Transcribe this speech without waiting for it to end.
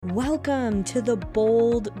Welcome to the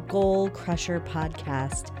Bold Goal Crusher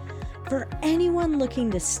podcast for anyone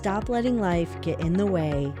looking to stop letting life get in the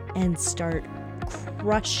way and start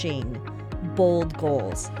crushing bold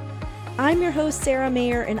goals. I'm your host, Sarah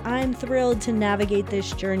Mayer, and I'm thrilled to navigate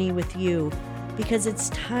this journey with you because it's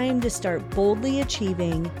time to start boldly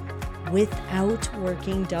achieving without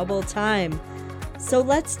working double time. So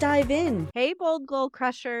let's dive in. Hey, Bold Goal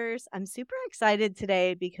Crushers. I'm super excited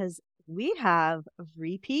today because we have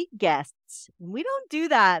repeat guests. We don't do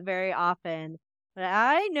that very often, but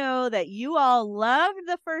I know that you all loved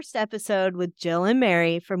the first episode with Jill and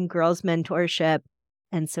Mary from Girls Mentorship,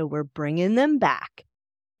 and so we're bringing them back.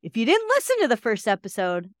 If you didn't listen to the first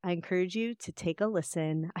episode, I encourage you to take a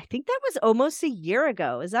listen. I think that was almost a year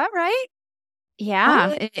ago. Is that right?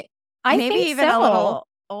 Yeah. I Maybe think even so. a little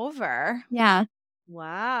over. Yeah.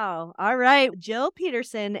 Wow. All right. Jill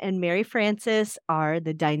Peterson and Mary Francis are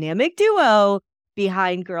the dynamic duo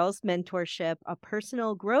behind Girls Mentorship, a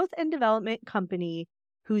personal growth and development company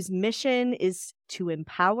whose mission is to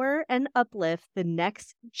empower and uplift the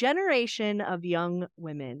next generation of young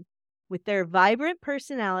women. With their vibrant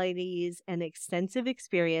personalities and extensive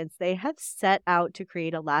experience, they have set out to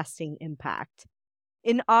create a lasting impact.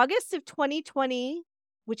 In August of 2020,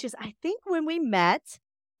 which is, I think, when we met,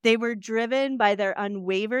 they were driven by their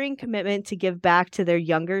unwavering commitment to give back to their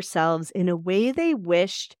younger selves in a way they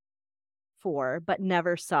wished for but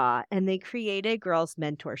never saw, and they created Girls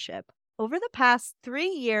Mentorship. Over the past 3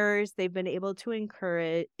 years, they've been able to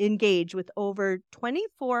engage with over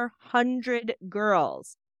 2,400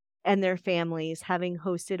 girls and their families, having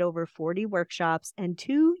hosted over 40 workshops and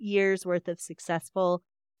 2 years worth of successful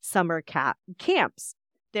summer camps.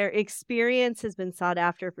 Their experience has been sought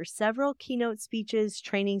after for several keynote speeches,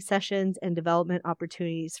 training sessions, and development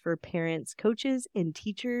opportunities for parents, coaches, and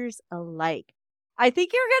teachers alike. I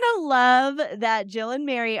think you're going to love that Jill and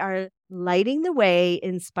Mary are lighting the way,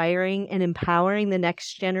 inspiring and empowering the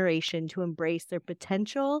next generation to embrace their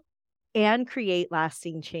potential and create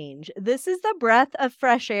lasting change. This is the breath of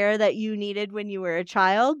fresh air that you needed when you were a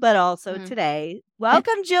child, but also today.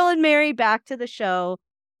 Welcome, Jill and Mary, back to the show.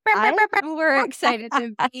 We're excited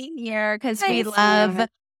to be here because we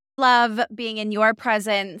love being in your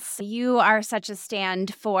presence. You are such a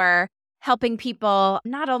stand for helping people,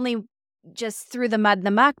 not only just through the mud and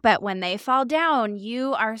the muck, but when they fall down,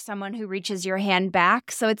 you are someone who reaches your hand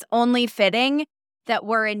back. So it's only fitting that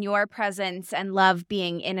we're in your presence and love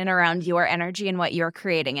being in and around your energy and what you're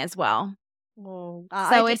creating as well.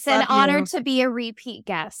 So it's an honor to be a repeat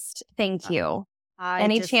guest. Thank you.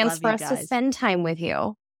 Any chance for us to spend time with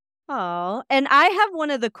you? Oh, and I have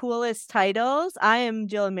one of the coolest titles. I am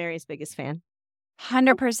Jill and Mary's biggest fan.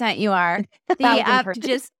 100% you are.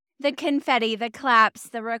 Just the confetti, the claps,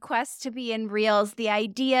 the requests to be in reels, the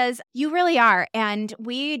ideas. You really are. And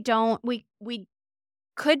we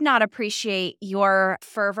could not appreciate your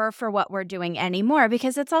fervor for what we're doing anymore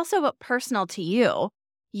because it's also personal to you.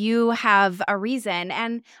 You have a reason,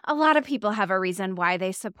 and a lot of people have a reason why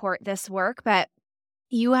they support this work, but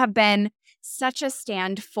you have been such a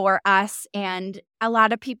stand for us, and a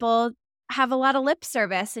lot of people have a lot of lip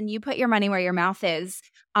service, and you put your money where your mouth is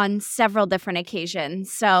on several different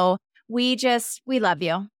occasions. So we love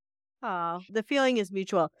you. Oh, the feeling is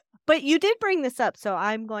mutual. But you did bring this up, so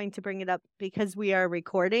I'm going to bring it up because we are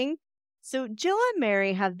recording. So Jill and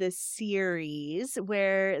Mary have this series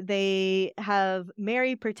where they have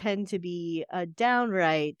Mary pretend to be a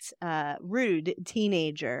downright rude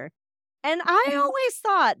teenager. And I always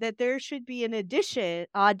thought that there should be an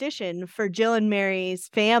audition for Jill and Mary's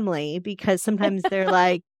family because sometimes they're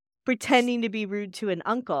like pretending to be rude to an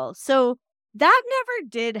uncle. So that never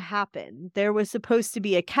did happen. There was supposed to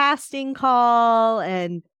be a casting call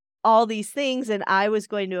and all these things, and I was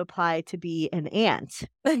going to apply to be an aunt.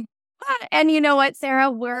 And you know what,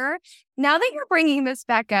 Sarah? Now that you're bringing this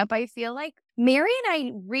back up, I feel like Mary and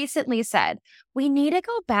I recently said we need to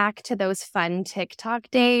go back to those fun TikTok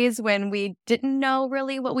days when we didn't know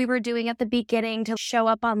really what we were doing at the beginning to show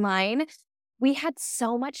up online. We had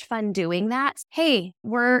so much fun doing that. Hey,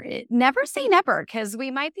 we're never say never because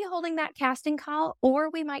we might be holding that casting call or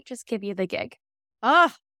we might just give you the gig.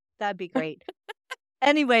 Oh, that'd be great.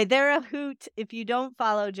 Anyway, they're a hoot. If you don't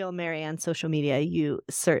follow Jill and Mary on social media, you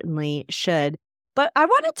certainly should. But I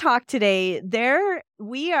want to talk today.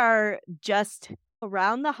 We are just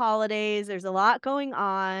around the holidays. There's a lot going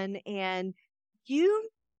on, and you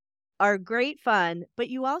are great fun, but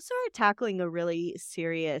you also are tackling a really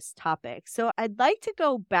serious topic. So I'd like to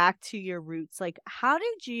go back to your roots. Like, how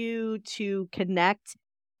did you two connect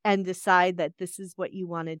and decide that this is what you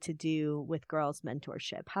wanted to do with Girls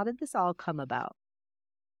Mentorship? How did this all come about?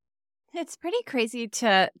 It's pretty crazy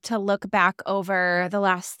to look back over the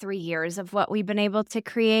last 3 years of what we've been able to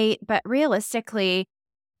create, but realistically,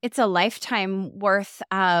 it's a lifetime worth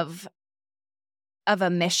of a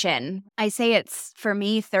mission. I say it's, for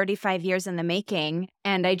me, 35 years in the making,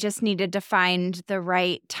 and I just needed to find the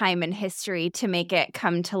right time in history to make it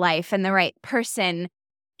come to life and the right person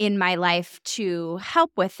in my life to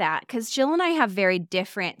help with that. Because Jill and I have very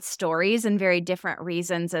different stories and very different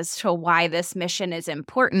reasons as to why this mission is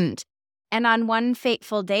important. And on one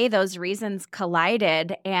fateful day, those reasons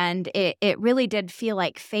collided, and it really did feel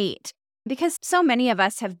like fate. Because so many of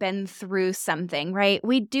us have been through something, right?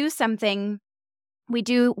 We do something, we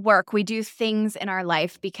do work, we do things in our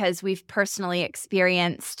life because we've personally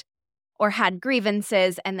experienced or had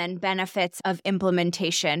grievances and then benefits of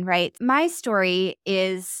implementation, right? My story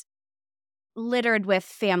is littered with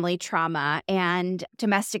family trauma and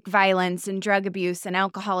domestic violence and drug abuse and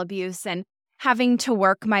alcohol abuse, and having to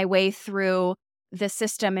work my way through the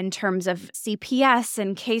system in terms of CPS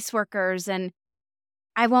and caseworkers. And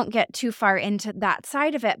I won't get too far into that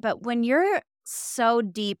side of it, but when you're so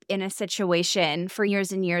deep in a situation for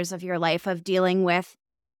years and years of your life of dealing with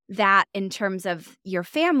that in terms of your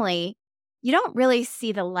family, you don't really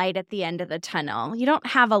see the light at the end of the tunnel. You don't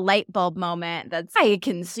have a light bulb moment that's, I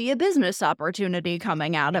can see a business opportunity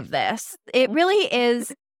coming out of this. It really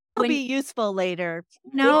is. It'll be useful later.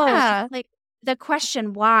 No, Yeah. like the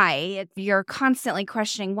question why, you're constantly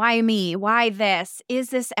questioning, why me? Why this?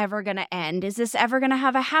 Is this ever going to end? Is this ever going to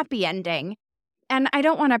have a happy ending? And I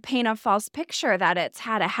don't want to paint a false picture that it's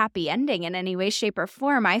had a happy ending in any way, shape, or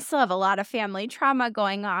form. I still have a lot of family trauma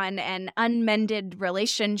going on and unmended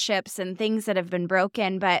relationships and things that have been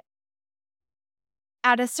broken. But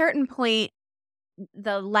at a certain point,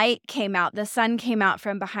 the light came out, the sun came out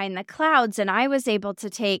from behind the clouds, and I was able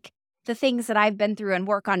to take the things that I've been through and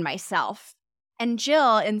work on myself. And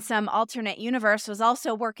Jill, in some alternate universe, was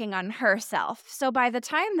also working on herself. So by the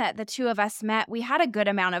time that the two of us met, we had a good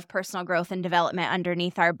amount of personal growth and development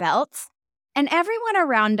underneath our belts. And everyone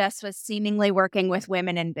around us was seemingly working with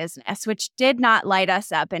women in business, which did not light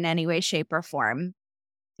us up in any way, shape, or form.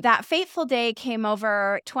 That fateful day came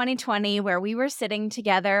over 2020 where we were sitting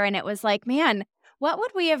together, and it was like, man, what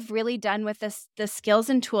would we have really done with the skills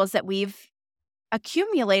and tools that we've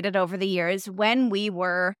accumulated over the years when we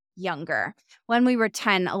were younger, when we were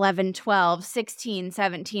 10, 11, 12, 16,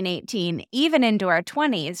 17, 18, even into our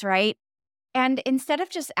 20s, right? And instead of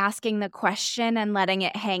just asking the question and letting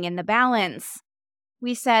it hang in the balance,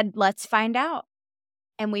 we said, let's find out.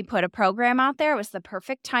 And we put a program out there. It was the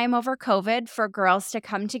perfect time over COVID for girls to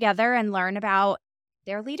come together and learn about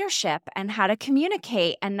their leadership and how to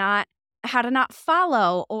communicate and how to not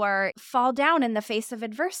follow or fall down in the face of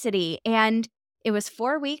adversity. And it was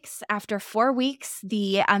 4 weeks. After 4 weeks,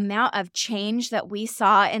 the amount of change that we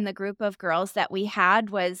saw in the group of girls that we had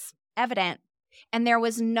was evident. And there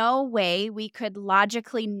was no way we could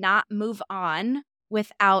logically not move on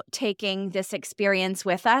without taking this experience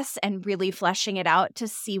with us and really fleshing it out to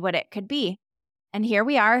see what it could be. And here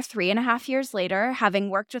we are 3.5 years later, having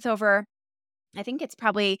worked with over, I think it's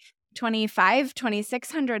probably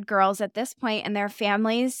 2,600 girls at this point and their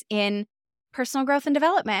families in personal growth and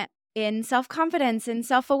development, in self-confidence, in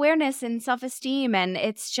self-awareness, in self-esteem. And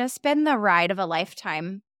it's just been the ride of a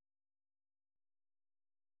lifetime.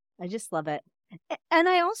 I just love it. And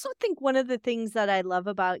I also think one of the things that I love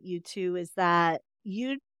about you two is that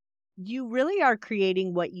you really are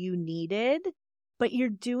creating what you needed, but you're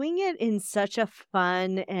doing it in such a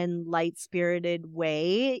fun and light-spirited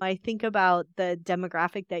way. I think about the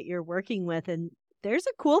demographic that you're working with, and there's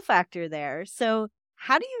a cool factor there. So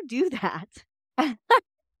how do you do that?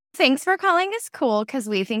 Thanks for calling us cool, because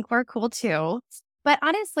we think we're cool too. But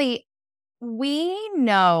honestly, we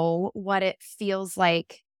know what it feels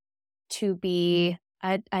like to be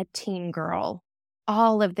a teen girl.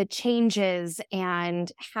 All of the changes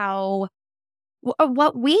and how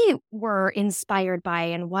what we were inspired by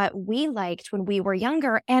and what we liked when we were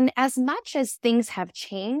younger. And as much as things have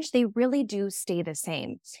changed, they really do stay the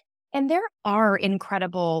same. And there are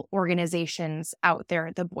incredible organizations out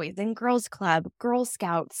there, the Boys and Girls Club, Girl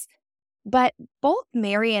Scouts. But both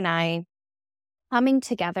Mary and I, coming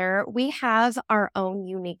together, we have our own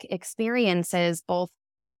unique experiences, both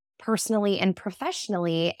personally and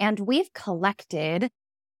professionally. And we've collected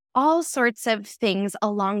all sorts of things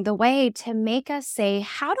along the way to make us say,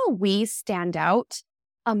 how do we stand out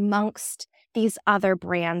amongst these other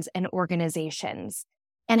brands and organizations?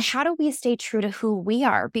 And how do we stay true to who we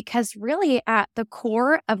are? Because really at the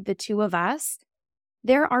core of the two of us,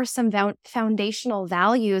 there are some foundational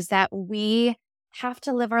values that we have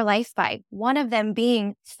to live our life by. One of them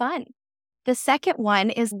being fun. The second one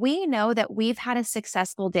is we know that we've had a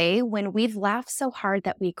successful day when we've laughed so hard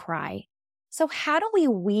that we cry. So how do we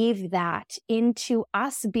weave that into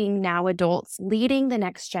us being now adults, leading the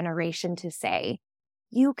next generation to say,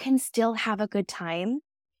 you can still have a good time.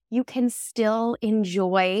 You can still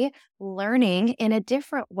enjoy learning in a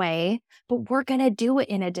different way, but we're going to do it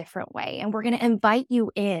in a different way. And we're going to invite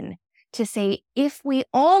you in to say, if we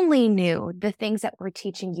only knew the things that we're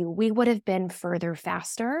teaching you, we would have been further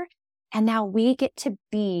faster. And now we get to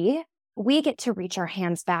reach our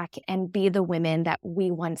hands back and be the women that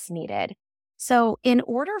we once needed. So in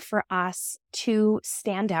order for us to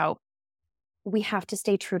stand out, we have to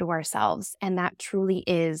stay true to ourselves. And that truly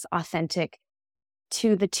is authentic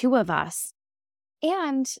to the two of us.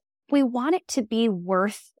 And we want it to be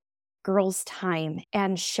worth girls' time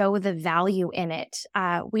and show the value in it.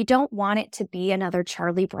 We don't want it to be another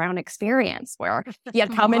Charlie Brown experience where you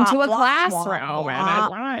come into a classroom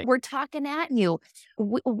and we're talking at you.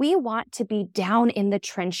 We want to be down in the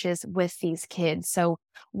trenches with these kids. So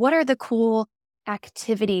what are the cool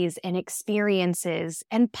activities and experiences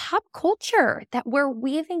and pop culture that we're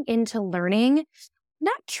weaving into learning?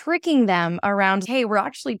 Not tricking them around, hey, we're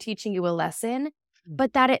actually teaching you a lesson,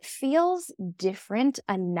 but that it feels different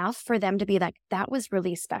enough for them to be like, that was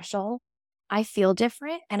really special. I feel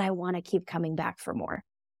different and I want to keep coming back for more.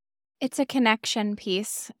 It's a connection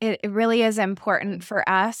piece. It really is important for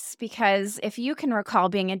us because if you can recall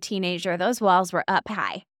being a teenager, those walls were up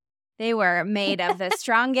high. They were made of the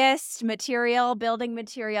strongest building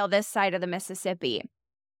material this side of the Mississippi.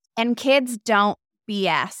 And kids don't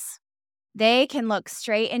BS. They can look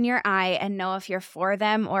straight in your eye and know if you're for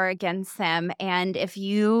them or against them. And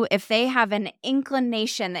if they have an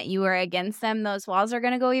inclination that you are against them, those walls are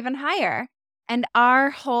going to go even higher. And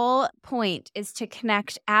our whole point is to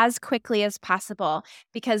connect as quickly as possible,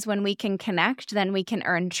 because when we can connect, then we can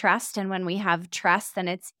earn trust. And when we have trust, then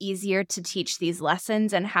it's easier to teach these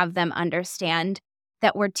lessons and have them understand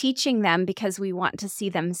that we're teaching them because we want to see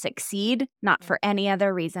them succeed, not for any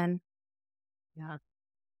other reason. Yeah.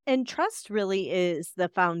 And trust really is the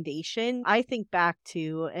foundation. I think back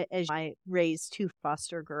to, as I raised two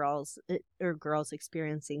foster girls or girls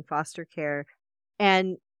experiencing foster care,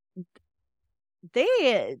 and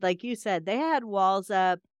they, like you said, they had walls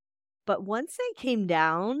up, but once they came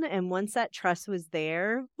down and once that trust was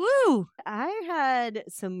there, woo, I had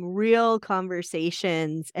some real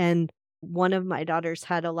conversations. And one of my daughters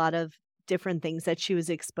had a lot of different things that she was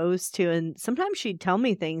exposed to. And sometimes she'd tell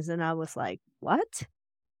me things and I was like, what?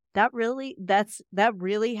 That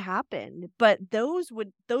really happened. But those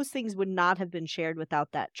things would not have been shared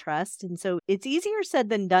without that trust. And so it's easier said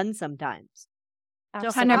than done sometimes. So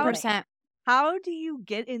 100%. How do you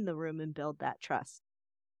get in the room and build that trust?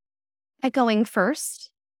 By going first.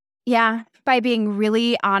 Yeah, by being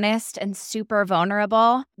really honest and super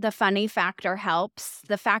vulnerable. The funny factor helps.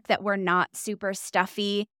 The fact that we're not super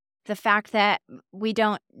stuffy. The fact that we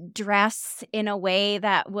don't dress in a way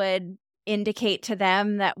that would indicate to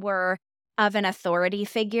them that we're of an authority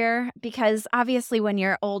figure, because obviously when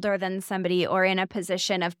you're older than somebody or in a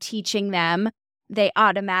position of teaching them, they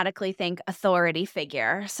automatically think authority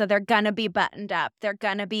figure. So they're going to be buttoned up. They're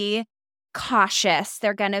going to be cautious.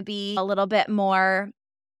 They're going to be a little bit more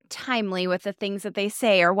timely with the things that they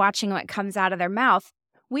say or watching what comes out of their mouth.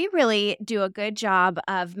 We really do a good job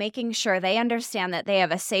of making sure they understand that they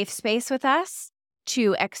have a safe space with us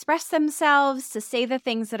to express themselves, to say the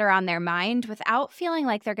things that are on their mind without feeling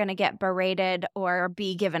like they're going to get berated or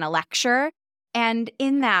be given a lecture. And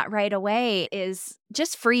in that right away is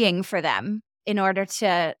just freeing for them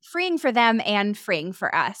freeing for them and freeing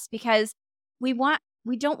for us, because we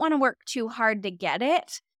don't want to work too hard to get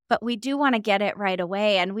it, but we do want to get it right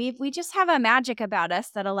away. And we just have a magic about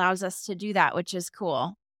us that allows us to do that, which is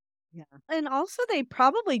cool. Yeah. And also they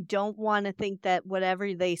probably don't want to think that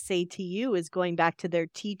whatever they say to you is going back to their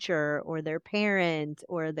teacher or their parent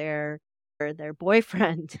or their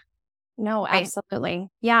boyfriend. No, absolutely.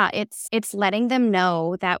 Yeah, it's letting them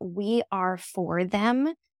know that we are for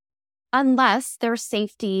them, unless their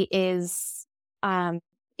safety is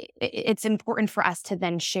it's important for us to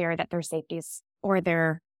then share that their safeties or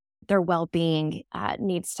their well-being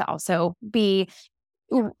needs to also be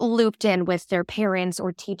looped in with their parents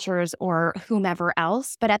or teachers or whomever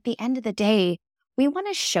else. But at the end of the day, we want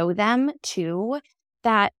to show them too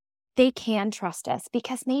that they can trust us,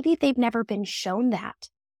 because maybe they've never been shown that.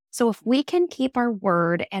 So if we can keep our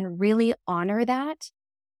word and really honor that,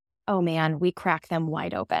 oh man, we crack them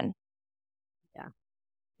wide open.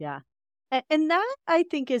 Yeah. And that, I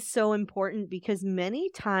think, is so important, because many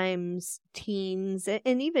times teens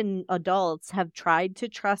and even adults have tried to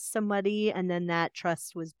trust somebody and then that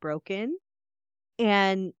trust was broken.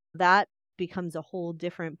 And that becomes a whole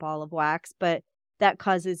different ball of wax, but that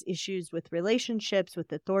causes issues with relationships,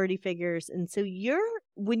 with authority figures. And so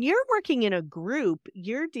when you're working in a group,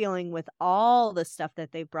 you're dealing with all the stuff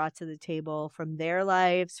that they've brought to the table from their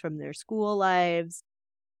lives, from their school lives.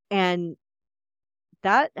 And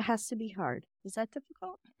that has to be hard. Is that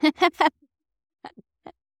difficult?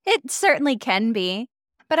 It certainly can be.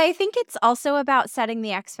 But I think it's also about setting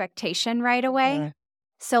the expectation right away. Yeah.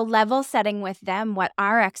 So level setting with them what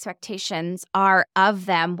our expectations are of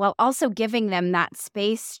them, while also giving them that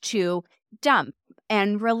space to dump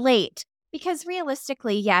and relate. Because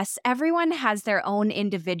realistically, yes, everyone has their own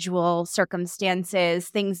individual circumstances,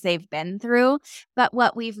 things they've been through. But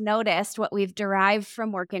what we've noticed, what we've derived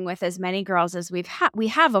from working with as many girls as we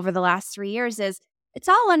have over the last 3 years is it's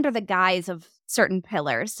all under the guise of certain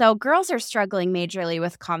pillars. So girls are struggling majorly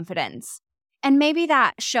with confidence. And maybe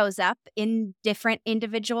that shows up in different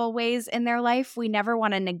individual ways in their life. We never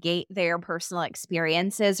want to negate their personal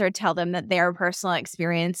experiences or tell them that their personal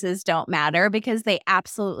experiences don't matter, because they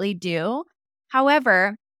absolutely do.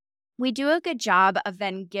 However, we do a good job of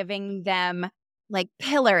then giving them like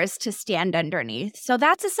pillars to stand underneath. So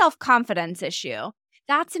that's a self-confidence issue.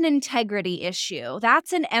 That's an integrity issue.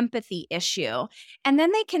 That's an empathy issue. And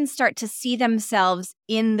then they can start to see themselves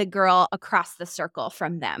in the girl across the circle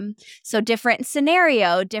from them. So different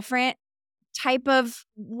scenario, different type of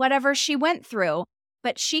whatever she went through.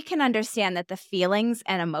 But she can understand that the feelings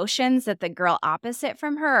and emotions that the girl opposite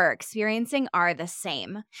from her are experiencing are the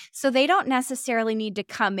same. So they don't necessarily need to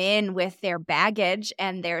come in with their baggage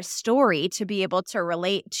and their story to be able to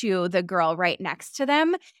relate to the girl right next to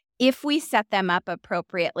them, if we set them up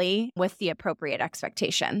appropriately with the appropriate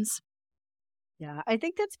expectations. Yeah, I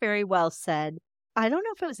think that's very well said. I don't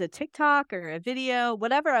know if it was a TikTok or a video,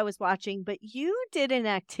 whatever I was watching, but you did an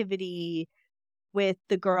activity with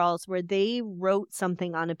the girls where they wrote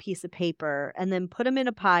something on a piece of paper and then put them in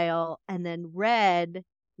a pile and then read,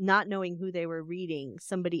 not knowing who they were reading,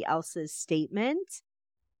 somebody else's statement.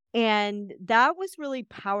 And that was really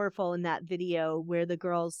powerful in that video, where the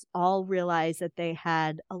girls all realized that they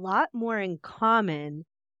had a lot more in common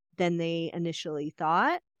than they initially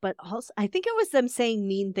thought. But also, I think it was them saying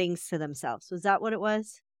mean things to themselves. Was that what it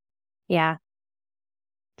was? Yeah.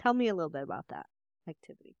 Tell me a little bit about that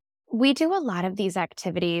activity. We do a lot of these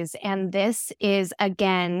activities, and this is,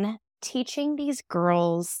 again, teaching these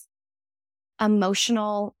girls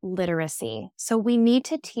emotional literacy. So we need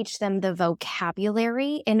to teach them the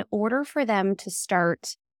vocabulary in order for them to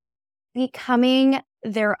start becoming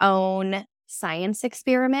their own science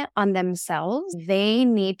experiment on themselves. They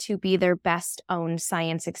need to be their best own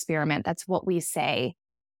science experiment. That's what we say.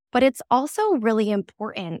 But it's also really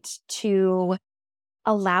important to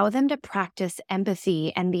allow them to practice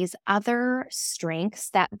empathy and these other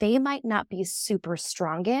strengths that they might not be super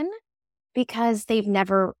strong in because they've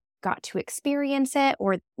never got to experience it,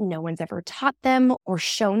 or no one's ever taught them or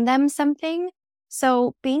shown them something.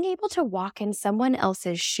 So being able to walk in someone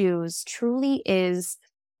else's shoes truly is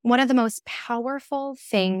one of the most powerful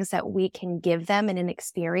things that we can give them in an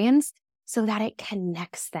experience, so that it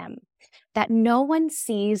connects them. That no one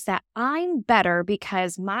sees that I'm better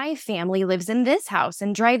because my family lives in this house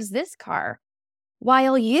and drives this car,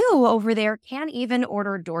 while you over there can't even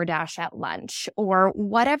order DoorDash at lunch or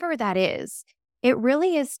whatever that is. It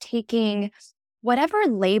really is taking whatever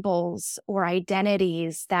labels or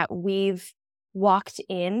identities that we've walked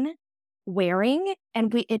in wearing,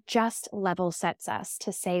 and it just level sets us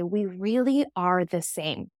to say we really are the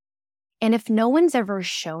same. And if no one's ever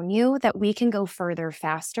shown you that we can go further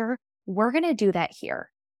faster, we're going to do that here,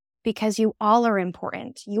 because you all are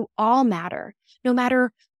important. You all matter. No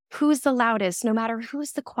matter who's the loudest, no matter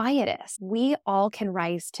who's the quietest, we all can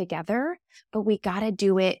rise together, but we got to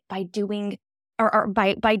do it by doing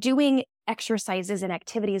by doing exercises and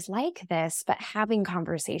activities like this, but having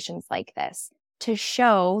conversations like this to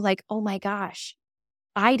show like, oh my gosh,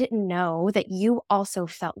 I didn't know that you also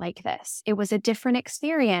felt like this. It was a different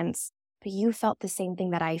experience, but you felt the same thing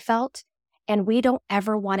that I felt. And we don't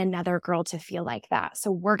ever want another girl to feel like that. So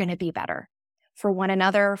we're going to be better for one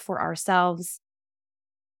another, for ourselves,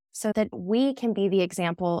 so that we can be the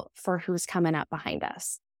example for who's coming up behind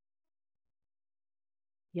us.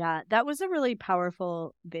 Yeah, that was a really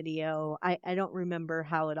powerful video. I don't remember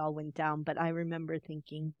how it all went down, but I remember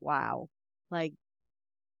thinking, wow, like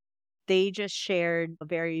they just shared a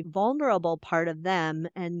very vulnerable part of them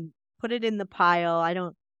and put it in the pile. I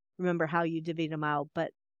don't remember how you divvied them out,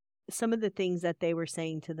 but some of the things that they were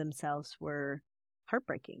saying to themselves were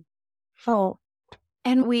heartbreaking. Oh,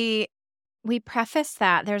 and we preface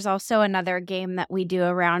that. There's also another game that we do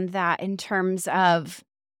around that in terms of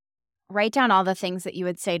write down all the things that you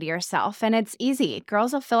would say to yourself. And it's easy.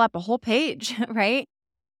 Girls will fill up a whole page, right?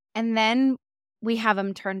 And then we have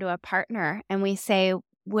them turn to a partner and we say,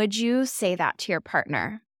 would you say that to your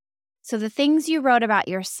partner? So the things you wrote about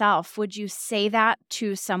yourself, would you say that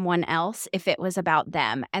to someone else if it was about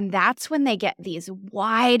them? And that's when they get these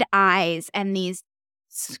wide eyes and these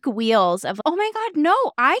squeals of, oh my God,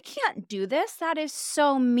 no, I can't do this. That is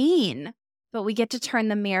so mean. But we get to turn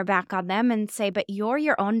the mirror back on them and say, but you're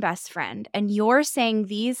your own best friend and you're saying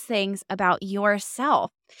these things about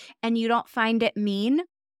yourself and you don't find it mean.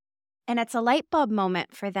 And it's a light bulb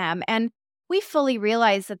moment for them. And we fully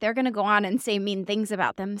realize that they're going to go on and say mean things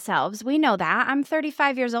about themselves. We know that. I'm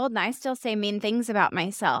 35 years old and I still say mean things about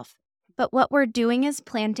myself. But what we're doing is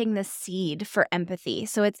planting the seed for empathy.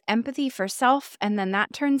 So it's empathy for self, and then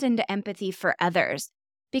that turns into empathy for others.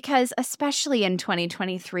 Because especially in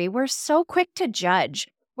 2023, we're so quick to judge.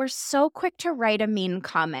 We're so quick to write a mean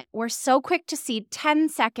comment. We're so quick to see 10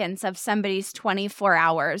 seconds of somebody's 24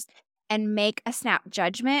 hours and make a snap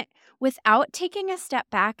judgment without taking a step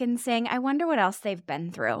back and saying, I wonder what else they've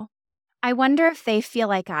been through. I wonder if they feel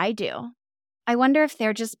like I do. I wonder if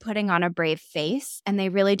they're just putting on a brave face and they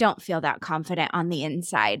really don't feel that confident on the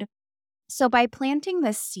inside. So by planting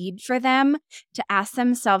the seed for them to ask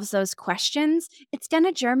themselves those questions, it's going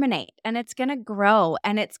to germinate and it's going to grow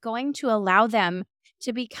and it's going to allow them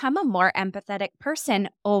to become a more empathetic person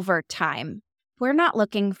over time. We're not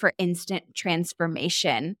looking for instant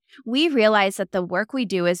transformation. We realize that the work we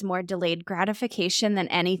do is more delayed gratification than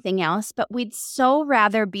anything else, but we'd so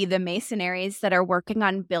rather be the Masonaries that are working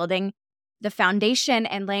on building the foundation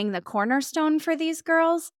and laying the cornerstone for these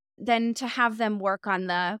girls than to have them work on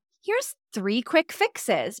here's 3 quick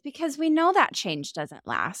fixes, because we know that change doesn't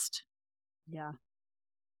last. Yeah.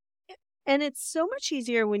 And it's so much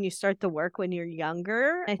easier when you start the work when you're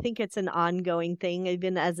younger. I think it's an ongoing thing,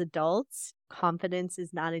 even as adults. Confidence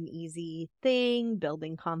is not an easy thing.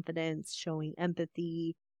 Building confidence, showing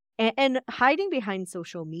empathy, and hiding behind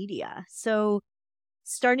social media. So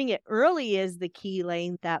starting it early is the key,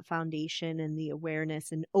 laying that foundation and the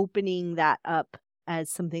awareness and opening that up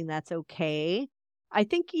as something that's okay. I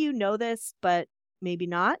think you know this, but maybe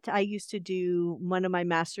not. I used to do one of my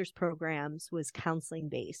master's programs was counseling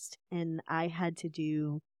based, and I had to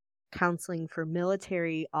do counseling for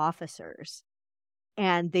military officers.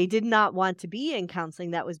 And they did not want to be in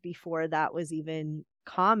counseling. That was before that was even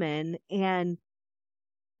common. And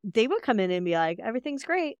they would come in and be like, everything's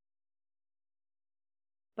great.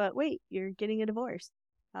 But wait, you're getting a divorce.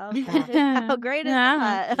 How great is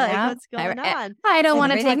that? Like, what's going on? I don't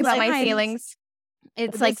want to talk about my feelings.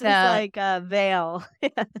 It's like a veil.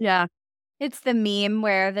 Yeah. It's the meme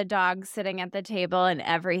where the dog's sitting at the table and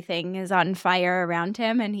everything is on fire around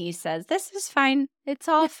him. And he says, this is fine. It's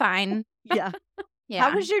all fine. Yeah. Yeah.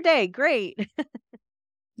 How was your day? Great.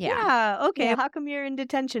 Yeah. Okay. Yeah. How come you're in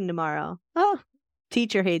detention tomorrow? Oh,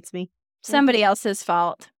 teacher hates me. Somebody else's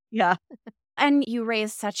fault. Yeah. And you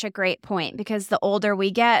raise such a great point, because the older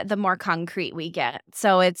we get, the more concrete we get.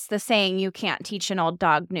 So it's the saying, you can't teach an old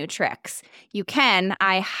dog new tricks. You can.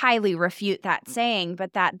 I highly refute that saying,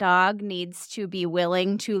 but that dog needs to be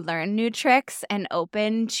willing to learn new tricks and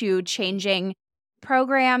open to changing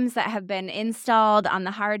programs that have been installed on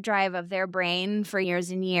the hard drive of their brain for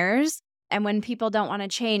years and years. And when people don't want to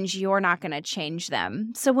change, you're not going to change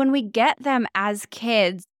them. So when we get them as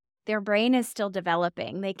kids, their brain is still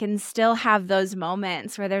developing. They can still have those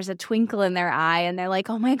moments where there's a twinkle in their eye and they're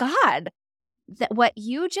like, oh my God, what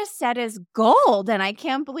you just said is gold. And I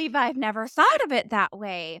can't believe I've never thought of it that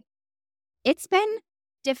way. It's been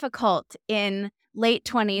difficult in late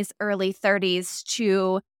 20s, early 30s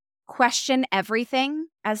to question everything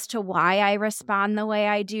as to why I respond the way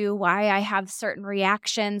I do, why I have certain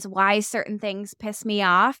reactions, why certain things piss me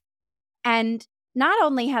off. And not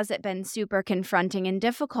only has it been super confronting and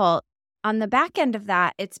difficult, on the back end of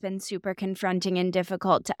that, it's been super confronting and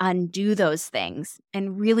difficult to undo those things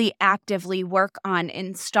and really actively work on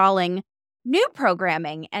installing new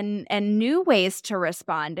programming and new ways to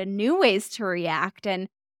respond and new ways to react and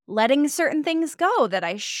letting certain things go that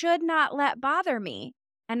I should not let bother me.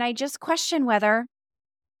 And I just question whether,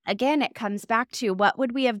 again, it comes back to what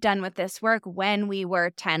would we have done with this work when we were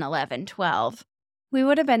 10, 11, 12? We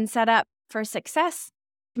would have been set up for success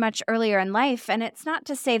much earlier in life. And it's not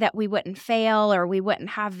to say that we wouldn't fail or we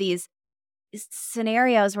wouldn't have these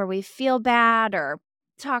scenarios where we feel bad or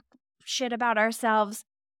talk shit about ourselves.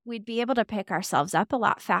 We'd be able to pick ourselves up a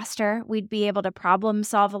lot faster. We'd be able to problem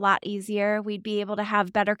solve a lot easier. We'd be able to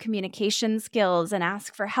have better communication skills and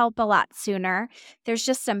ask for help a lot sooner. There's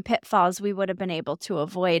just some pitfalls we would have been able to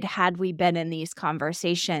avoid had we been in these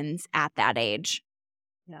conversations at that age.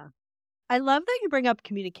 Yeah. I love that you bring up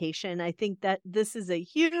communication. I think that this is a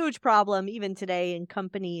huge problem even today in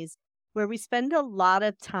companies where we spend a lot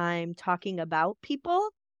of time talking about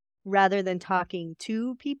people rather than talking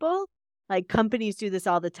to people. Like companies do this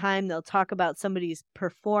all the time. They'll talk about somebody's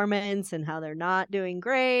performance and how they're not doing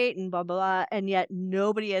great and blah, blah, blah. And yet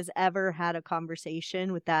nobody has ever had a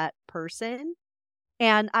conversation with that person.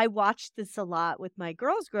 And I watched this a lot with my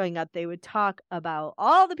girls growing up. They would talk about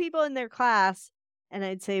all the people in their class. And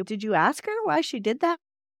I'd say, did you ask her why she did that?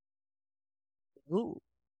 Ooh,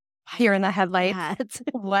 You're in the headlights. that.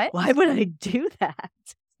 What? Why would I do that?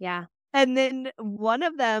 Yeah. And then one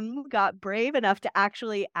of them got brave enough to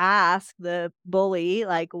actually ask the bully,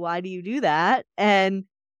 like, why do you do that? And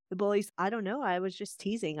the bully's, I don't know. I was just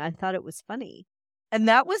teasing. I thought it was funny. And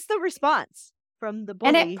that was the response from the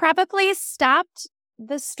bully. And it probably stopped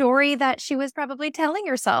the story that she was probably telling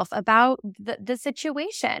herself about the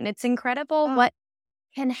situation. It's incredible what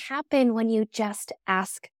can happen when you just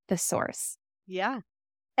ask the source. Yeah.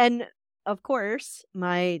 And of course,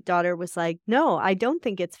 my daughter was like, no, I don't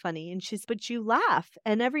think it's funny. And she's, but you laugh.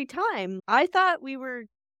 And every time I thought we were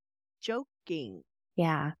joking.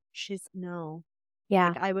 Yeah. She's, no. Yeah.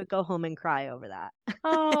 Like, I would go home and cry over that.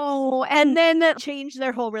 Oh, And then that changed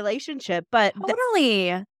their whole relationship. But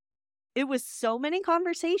totally. it was so many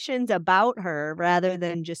conversations about her rather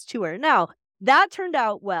than just to her. Now, that turned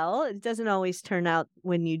out well. It doesn't always turn out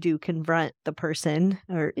when you do confront the person,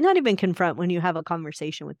 or not even confront, when you have a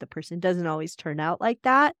conversation with the person. It doesn't always turn out like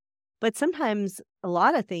that. But sometimes a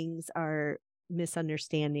lot of things are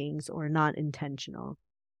misunderstandings or not intentional.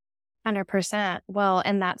 100%. Well,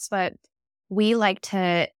 and that's what we like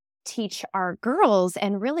to teach our girls,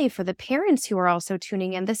 and really for the parents who are also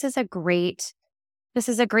tuning in. This is a great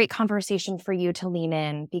conversation for you to lean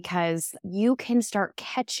in, because you can start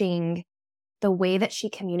catching the way that she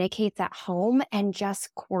communicates at home and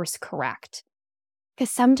just course correct.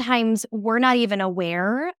 Because sometimes we're not even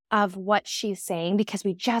aware of what she's saying because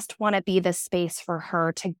we just want to be the space for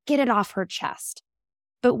her to get it off her chest.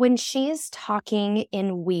 But when she's talking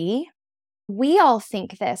in we all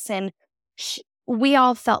think this, and we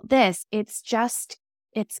all felt this. It's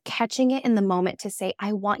catching it in the moment to say,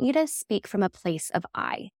 I want you to speak from a place of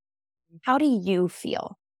I. How do you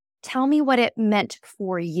feel? Tell me what it meant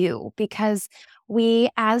for you, because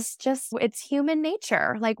it's human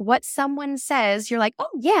nature. Like what someone says, you're like,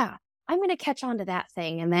 oh yeah, I'm going to catch on to that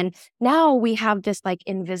thing. And then now we have this like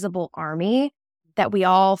invisible army that we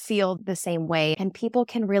all feel the same way, and people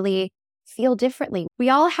can really feel differently.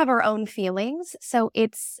 We all have our own feelings. So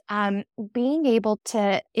it's being able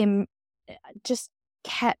to just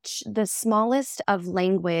catch the smallest of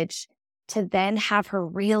language to then have her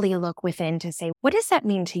really look within to say, what does that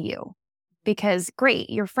mean to you? Because great,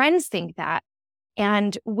 your friends think that,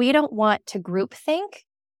 and we don't want to group think.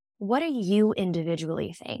 What do you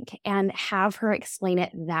individually think? And have her explain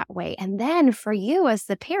it that way. And then for you as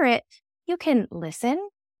the parent, you can listen,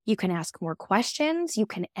 you can ask more questions, you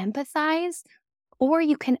can empathize, or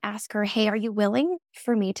you can ask her, hey, are you willing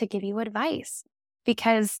for me to give you advice?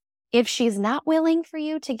 Because if she's not willing for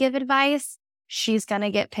you to give advice, she's going to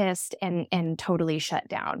get pissed and totally shut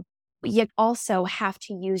down. You also have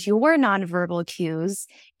to use your nonverbal cues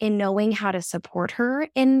in knowing how to support her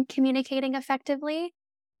in communicating effectively.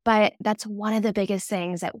 But that's one of the biggest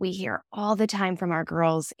things that we hear all the time from our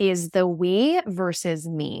girls is the we versus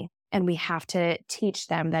me. And we have to teach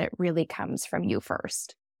them that it really comes from you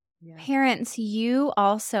first. Yeah. Parents, you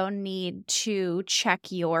also need to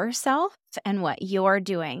check yourself and what you're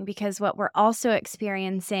doing, because what we're also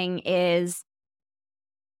experiencing is,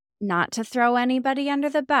 not to throw anybody under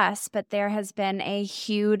the bus, but there has been a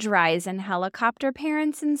huge rise in helicopter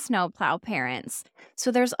parents and snowplow parents.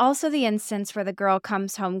 So there's also the instance where the girl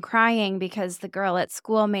comes home crying because the girl at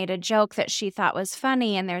school made a joke that she thought was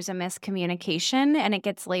funny, and there's a miscommunication and it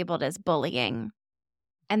gets labeled as bullying.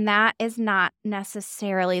 And that is not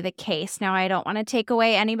necessarily the case. Now, I don't want to take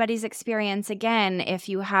away anybody's experience again if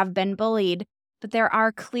you have been bullied, but there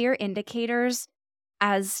are clear indicators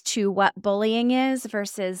as to what bullying is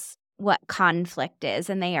versus what conflict is.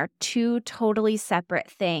 And they are two totally separate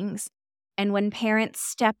things. And when parents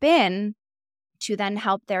step in to then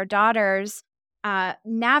help their daughters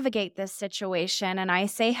navigate this situation, and I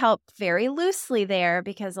say help very loosely there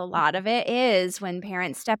because a lot of it is when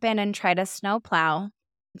parents step in and try to snowplow,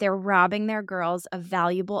 they're robbing their girls of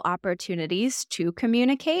valuable opportunities to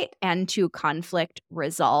communicate and to conflict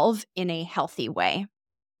resolve in a healthy way.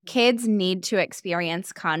 Kids need to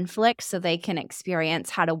experience conflict so they can experience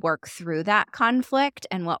how to work through that conflict.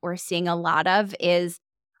 And what we're seeing a lot of is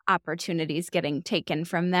opportunities getting taken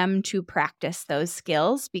from them to practice those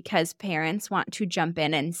skills because parents want to jump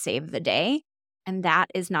in and save the day. And that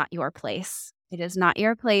is not your place. It is not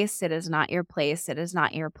your place. It is not your place. It is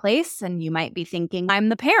not your place. And you might be thinking, I'm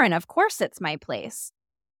the parent. Of course it's my place.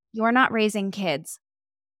 You're not raising kids.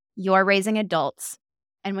 You're raising adults.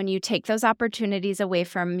 And when you take those opportunities away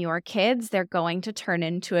from your kids, they're going to turn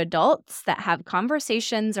into adults that have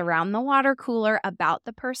conversations around the water cooler about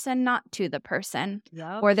the person, not to the person.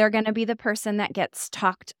 Yep. Or they're going to be the person that gets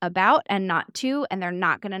talked about and not to, and they're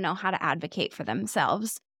not going to know how to advocate for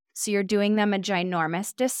themselves. So you're doing them a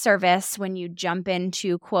ginormous disservice when you jump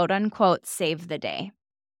into quote unquote save the day.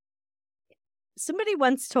 Somebody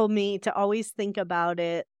once told me to always think about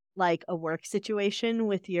it like a work situation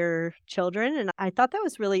with your children. And I thought that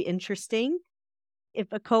was really interesting.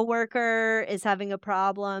 If a coworker is having a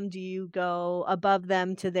problem, do you go above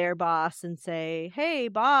them to their boss and say, hey,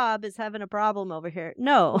 Bob is having a problem over here?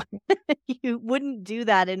 No, you wouldn't do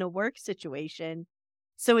that in a work situation.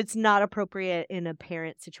 So it's not appropriate in a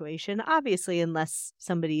parent situation, obviously, unless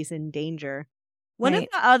somebody's in danger. One of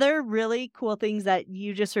the other really cool things that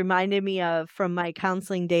you just reminded me of from my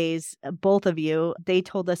counseling days, both of you, they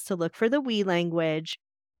told us to look for the we language.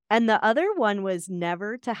 And the other one was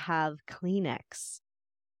never to have Kleenex.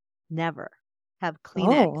 Never have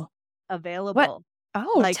Kleenex available. What?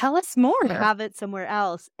 Oh, tell us more. Have it somewhere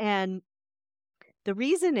else. And the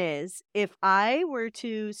reason is if I were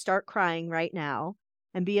to start crying right now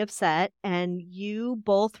and be upset, and you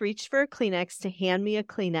both reached for a Kleenex to hand me a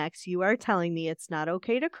Kleenex, you are telling me it's not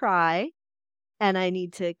okay to cry and I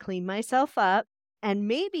need to clean myself up. And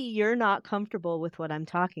maybe you're not comfortable with what I'm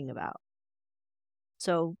talking about.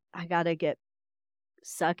 So I got to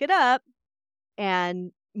suck it up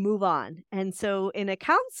and move on. And so in a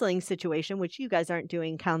counseling situation, which you guys aren't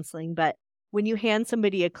doing counseling, but when you hand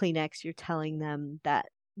somebody a Kleenex, you're telling them that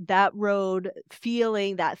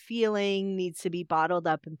feeling needs to be bottled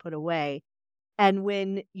up and put away. And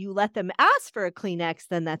when you let them ask for a Kleenex,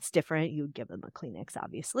 then that's different. You would give them a Kleenex,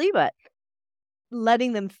 obviously, but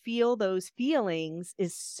letting them feel those feelings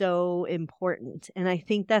is so important. And I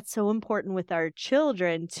think that's so important with our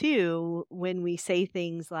children too, when we say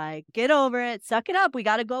things like, get over it, suck it up. We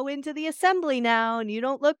got to go into the assembly now and you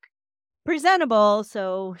don't look presentable.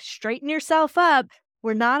 So straighten yourself up.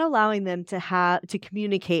 We're not allowing them to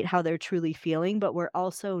communicate how they're truly feeling, but we're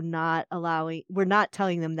also not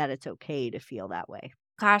telling them that it's okay to feel that way.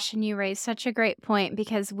 Gosh, and you raised such a great point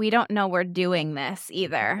because we don't know we're doing this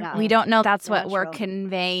either. Yeah. We don't know that's what we're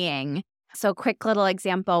conveying. So quick little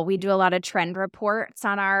example, we do a lot of trend reports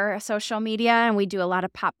on our social media and we do a lot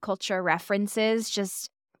of pop culture references. Just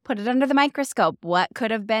put it under the microscope. What could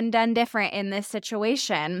have been done different in this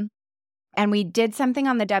situation? And we did something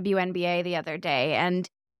on the WNBA the other day, and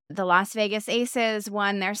the Las Vegas Aces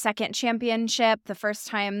won their second championship, the first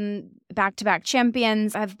time back-to-back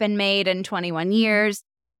champions have been made in 21 years.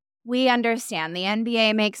 We understand the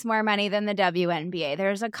NBA makes more money than the WNBA.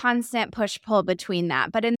 There's a constant push-pull between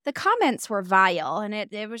that. But the comments were vile, and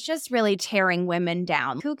it was just really tearing women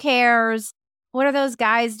down. Who cares? What are those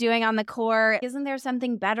guys doing on the court? Isn't there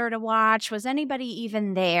something better to watch? Was anybody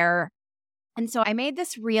even there? And so I made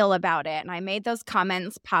this reel about it, and I made those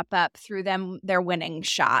comments pop up through their winning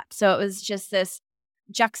shot. So it was just this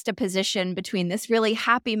juxtaposition between this really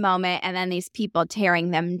happy moment and then these people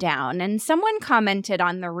tearing them down. And someone commented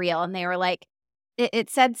on the reel, and they were like, it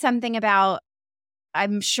said something about,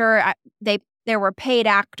 I'm sure there were paid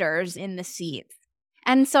actors in the seats.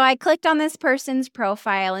 And so I clicked on this person's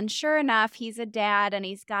profile, and sure enough, he's a dad and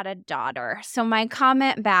he's got a daughter. So my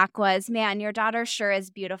comment back was, man, your daughter sure is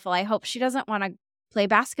beautiful. I hope she doesn't want to play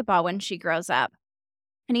basketball when she grows up.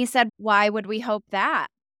 And he said, why would we hope that?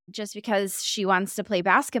 Just because she wants to play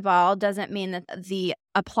basketball doesn't mean that the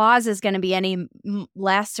applause is going to be any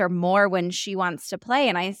less or more when she wants to play.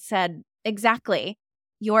 And I said, exactly.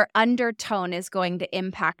 Your undertone is going to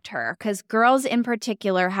impact her because girls in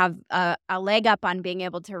particular have a leg up on being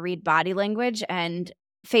able to read body language and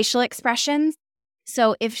facial expressions.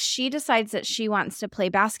 So if she decides that she wants to play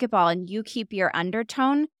basketball and you keep your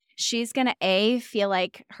undertone, she's going to feel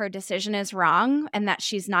like her decision is wrong and that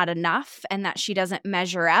she's not enough and that she doesn't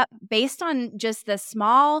measure up based on just the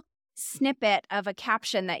small snippet of a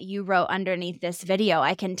caption that you wrote underneath this video.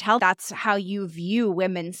 I can tell that's how you view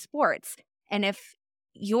women's sports. And if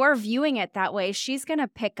you're viewing it that way, she's going to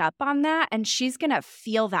pick up on that and she's going to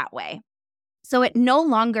feel that way. So it no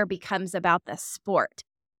longer becomes about the sport.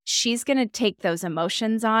 She's going to take those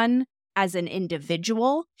emotions on as an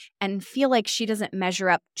individual and feel like she doesn't measure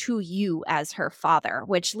up to you as her father,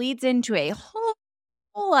 which leads into a whole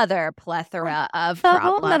whole other plethora of a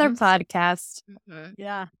whole other problems. podcast. Mhm.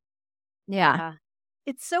 Yeah. Yeah. Yeah.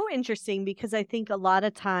 It's so interesting because I think a lot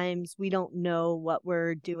of times we don't know what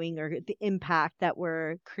we're doing or the impact that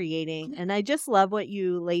we're creating. And I just love what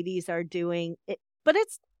you ladies are doing. But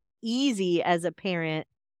it's easy as a parent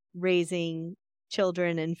raising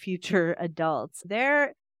children and future adults.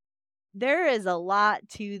 There is a lot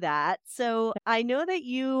to that. So I know that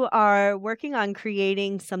you are working on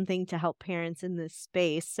creating something to help parents in this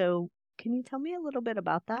space. So can you tell me a little bit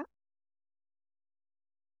about that?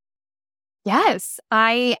 Yes.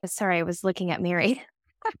 Sorry, I was looking at Mary.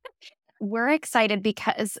 We're excited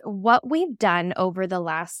because what we've done over the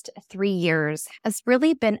last 3 years has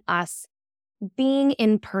really been us being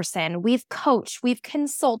in person. We've coached, we've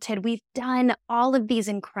consulted, we've done all of these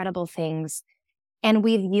incredible things, and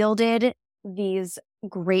we've yielded these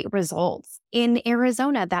great results. In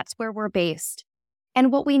Arizona, that's where we're based.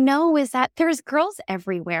 And what we know is that there's girls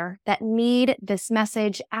everywhere that need this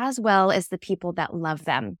message as well as the people that love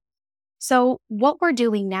them. So, what we're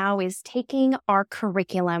doing now is taking our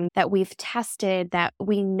curriculum that we've tested, that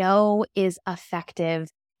we know is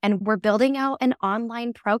effective, and we're building out an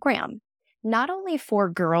online program, not only for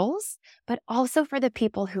girls, but also for the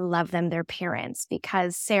people who love them, their parents.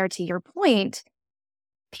 Because, Sarah, to your point,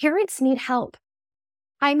 parents need help.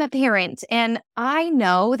 I'm a parent, and I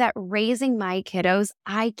know that raising my kiddos,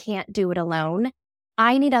 I can't do it alone.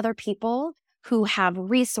 I need other people who have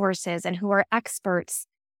resources and who are experts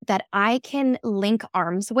that I can link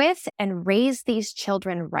arms with and raise these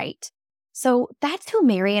children right. So that's who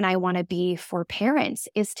Mary and I want to be for parents,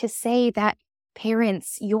 is to say that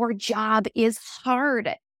parents, your job is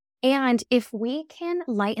hard. And if we can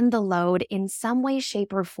lighten the load in some way,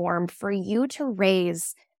 shape, or form for you to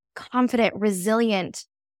raise confident, resilient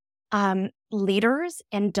leaders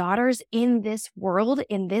and daughters in this world,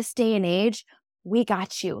 in this day and age, we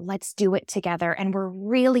got you. Let's do it together. And we're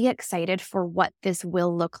really excited for what this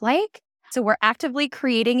will look like. So we're actively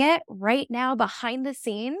creating it right now behind the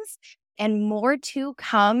scenes, and more to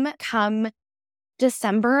come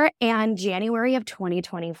December and January of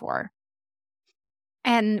 2024.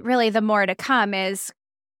 And really, the more to come is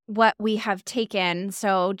what we have taken.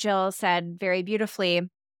 So Jill said very beautifully,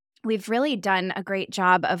 we've really done a great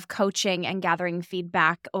job of coaching and gathering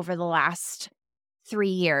feedback over the last 3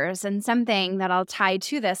 years. And something that I'll tie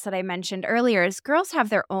to this that I mentioned earlier is girls have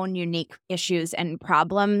their own unique issues and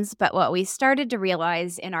problems. But what we started to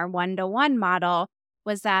realize in our one-to-one model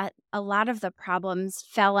was that a lot of the problems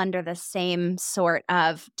fell under the same sort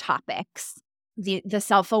of topics. The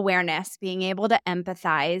self-awareness, being able to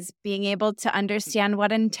empathize, being able to understand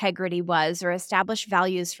what integrity was or establish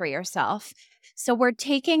values for yourself. So we're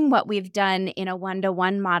taking what we've done in a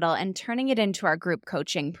one-to-one model and turning it into our group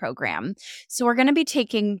coaching program. So we're going to be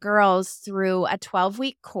taking girls through a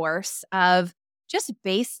 12-week course of just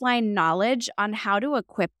baseline knowledge on how to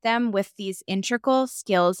equip them with these integral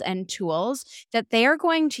skills and tools that they are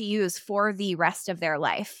going to use for the rest of their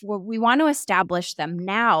life. We want to establish them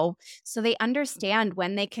now so they understand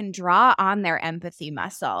when they can draw on their empathy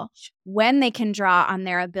muscle, when they can draw on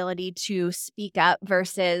their ability to speak up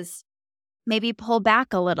versus maybe pull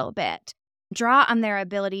back a little bit, draw on their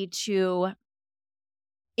ability to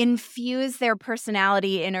infuse their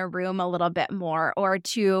personality in a room a little bit more, or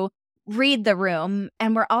to read the room.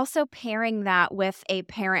 And we're also pairing that with a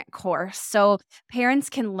parent course. So parents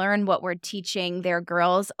can learn what we're teaching their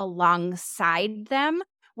girls alongside them,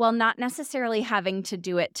 while not necessarily having to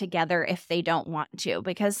do it together if they don't want to,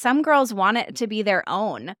 because some girls want it to be their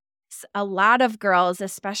own. A lot of girls,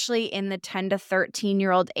 especially in the 10 to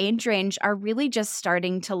 13-year-old age range, are really just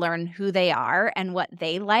starting to learn who they are and what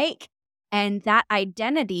they like. And that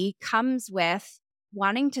identity comes with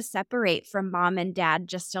wanting to separate from mom and dad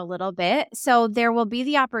just a little bit. So there will be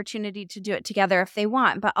the opportunity to do it together if they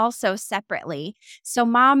want, but also separately. So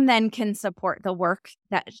mom then can support the work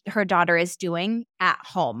that her daughter is doing at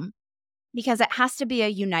home, because it has to be a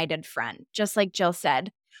united front. Just like Jill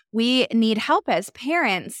said, we need help as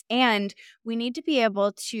parents, and we need to be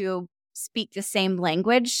able to speak the same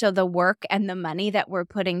language so the work and the money that we're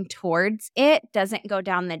putting towards it doesn't go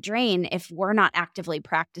down the drain if we're not actively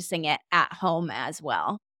practicing it at home as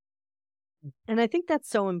well. And I think that's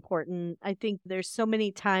so important. I think there's so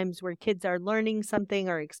many times where kids are learning something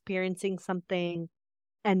or experiencing something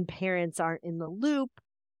and parents aren't in the loop,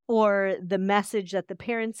 or the message that the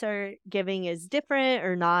parents are giving is different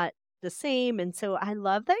or not the same. And so I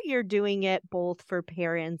love that you're doing it both for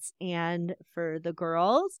parents and for the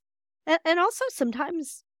girls. And also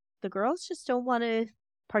sometimes the girls just don't want to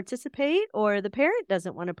participate, or the parent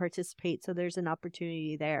doesn't want to participate. So there's an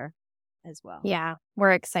opportunity there. as well. Yeah,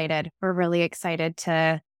 we're excited. We're really excited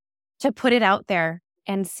to put it out there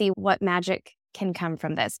and see what magic can come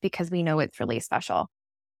from this, because we know it's really special.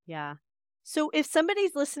 Yeah. So if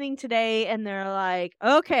somebody's listening today and they're like,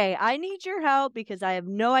 okay, I need your help because I have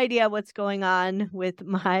no idea what's going on with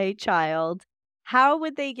my child, how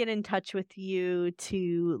would they get in touch with you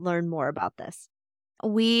to learn more about this?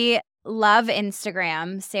 We love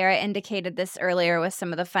Instagram. Sarah indicated this earlier with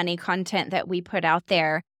some of the funny content that we put out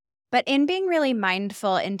there. But in being really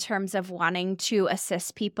mindful in terms of wanting to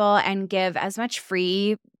assist people and give as much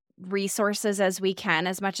free resources as we can,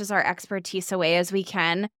 as much as our expertise away as we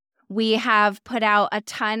can, we have put out a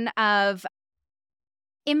ton of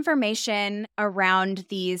information around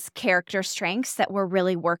these character strengths that we're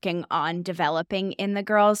really working on developing in the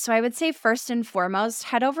girls. So I would say first and foremost,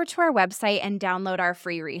 head over to our website and download our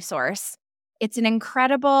free resource. It's an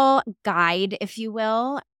incredible guide, if you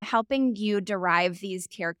will, helping you derive these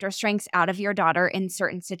character strengths out of your daughter in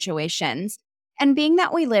certain situations. And being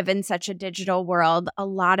that we live in such a digital world, a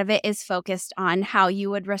lot of it is focused on how you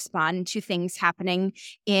would respond to things happening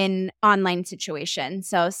in online situations.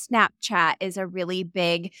 So Snapchat is a really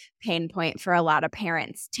big pain point for a lot of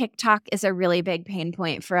parents. TikTok is a really big pain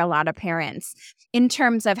point for a lot of parents in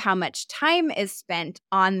terms of how much time is spent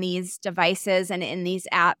on these devices and in these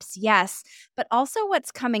apps, yes, but also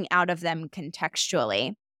what's coming out of them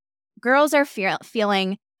contextually. Girls are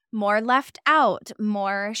feeling more left out,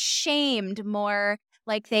 more shamed, more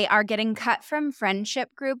like they are getting cut from friendship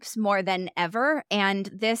groups more than ever. And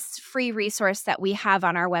this free resource that we have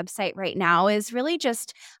on our website right now is really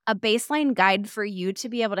just a baseline guide for you to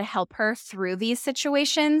be able to help her through these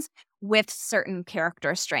situations with certain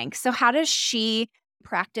character strengths. So how does she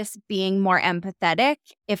practice being more empathetic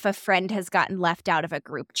if a friend has gotten left out of a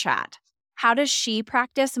group chat? How does she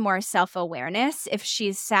practice more self-awareness if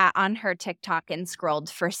she's sat on her TikTok and scrolled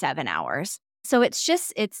for 7 hours? So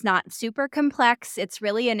it's not super complex. It's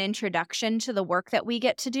really an introduction to the work that we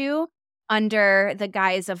get to do under the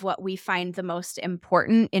guise of what we find the most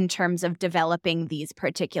important in terms of developing these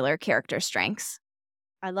particular character strengths.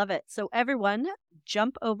 I love it. So everyone,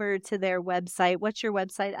 jump over to their website. What's your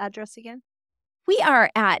website address again? We are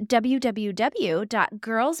at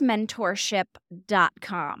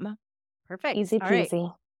www.girlsmentorship.com. Perfect. Easy All right.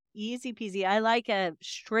 peasy. Easy peasy. I like a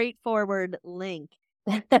straightforward link.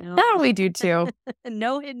 We do too.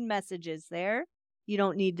 No hidden messages there. You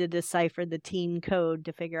don't need to decipher the teen code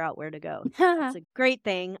to figure out where to go. It's a great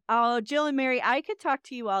thing. Oh, Jill and Mary, I could talk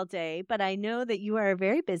to you all day, but I know that you are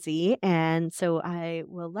very busy, and so I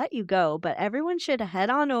will let you go. But everyone should head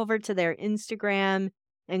on over to their Instagram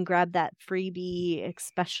and grab that freebie,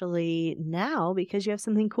 especially now because you have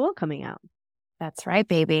something cool coming out. That's right,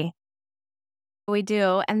 baby. We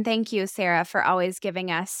do. And thank you, Sarah, for always giving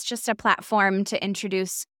us just a platform to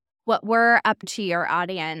introduce what we're up to your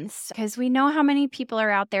audience, because we know how many people are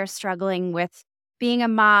out there struggling with being a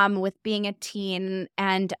mom, with being a teen.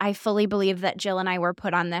 And I fully believe that Jill and I were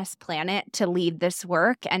put on this planet to lead this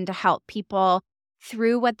work and to help people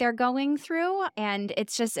through what they're going through. And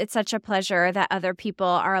it's such a pleasure that other people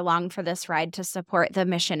are along for this ride to support the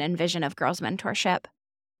mission and vision of Girls Mentorship.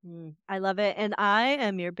 I love it. And I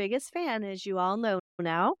am your biggest fan, as you all know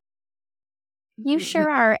now. You sure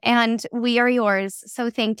are. And we are yours. So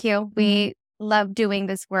thank you. We love doing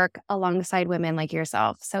this work alongside women like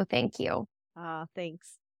yourself. So thank you.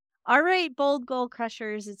 Thanks. All right, bold goal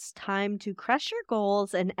crushers, it's time to crush your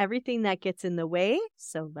goals and everything that gets in the way.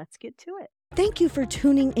 So let's get to it. Thank you for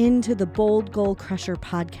tuning in to the Bold Goal Crusher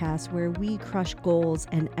podcast, where we crush goals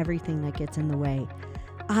and everything that gets in the way.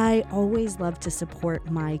 I always love to support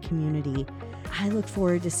my community. I look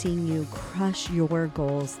forward to seeing you crush your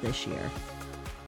goals this year.